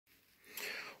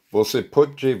Você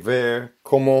pode ver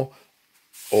como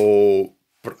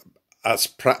as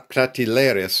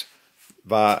prateleiras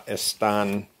vai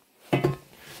estar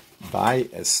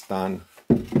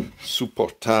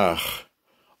suportar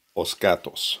os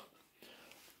gatos.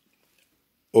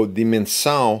 A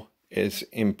dimensão é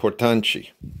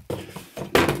importante.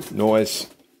 Não é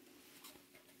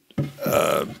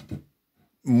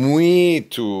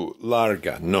muito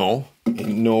larga, não.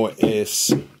 Não é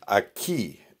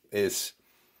aqui. É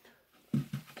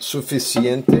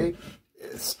suficiente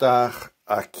estar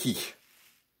aqui.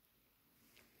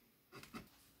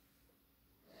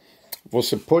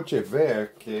 Você pode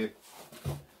ver que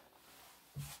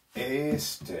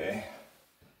este é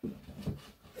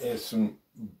uma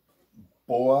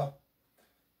boa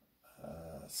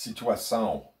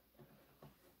situação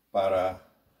para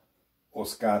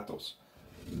os gatos.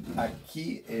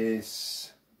 Aqui é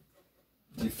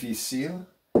difícil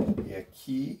e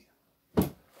aqui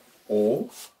ou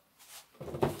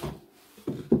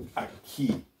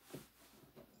aqui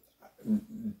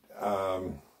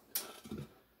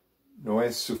não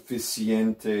é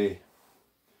suficiente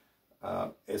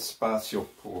espaço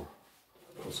por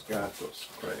os gatos,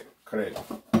 creio.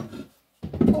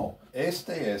 Oh,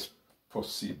 este é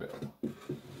possível.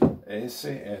 Esse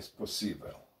é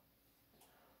possível.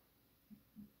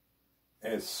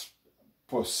 É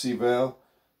possível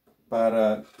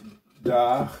para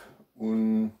dar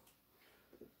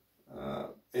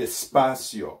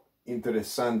espaço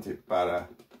interessante para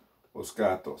os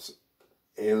gatos.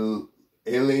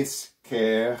 Eles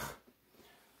querem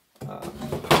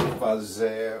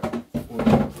fazer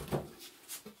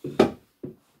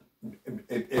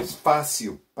é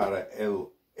fácil para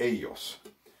eles.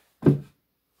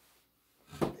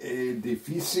 É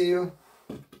difícil,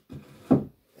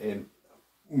 é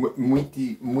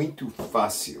muito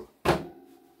fácil.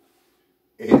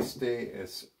 Este é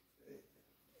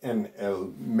en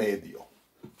el medio.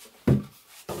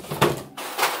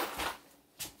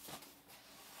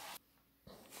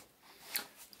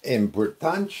 É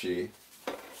importante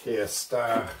que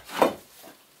estar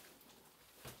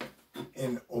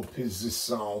em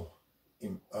oposição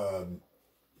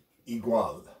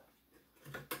igual.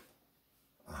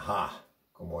 Ajá,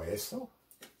 como esto.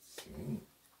 Sim.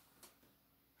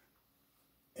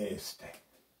 Este.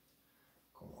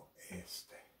 Como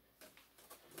este.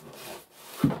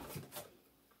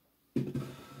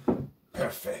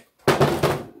 Perfecto.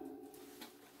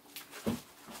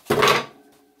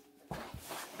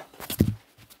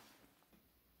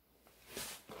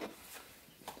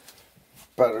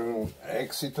 Para un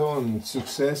éxito, un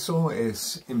suceso,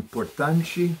 es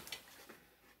importante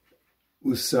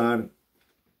usar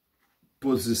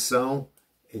posición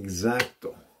exacta,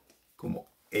 como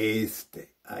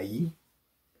este, ahí,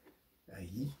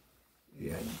 ahí y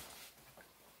ahí.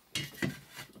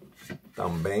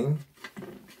 También,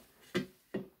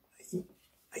 ahí,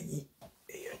 ahí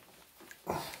y ahí.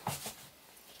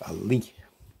 Ali.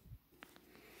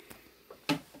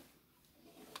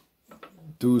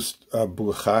 Dos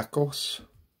buracos.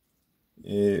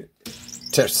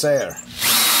 Terceiro.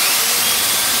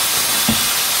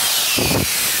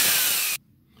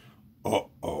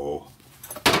 Oh.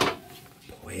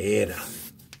 Poeira.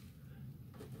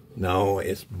 Não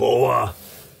é boa.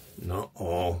 Não,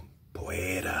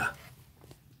 poeira.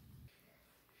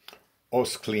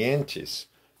 Os clientes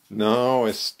não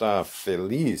estão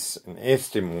felizes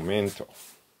neste momento.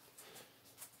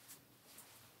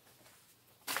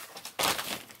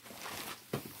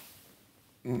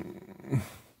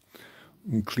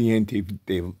 Um cliente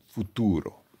do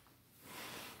futuro.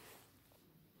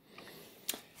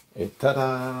 E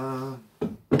tada!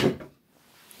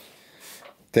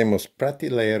 Temos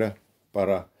prateleira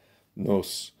para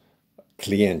nos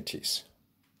clientes,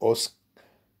 os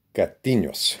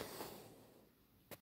gatinhos.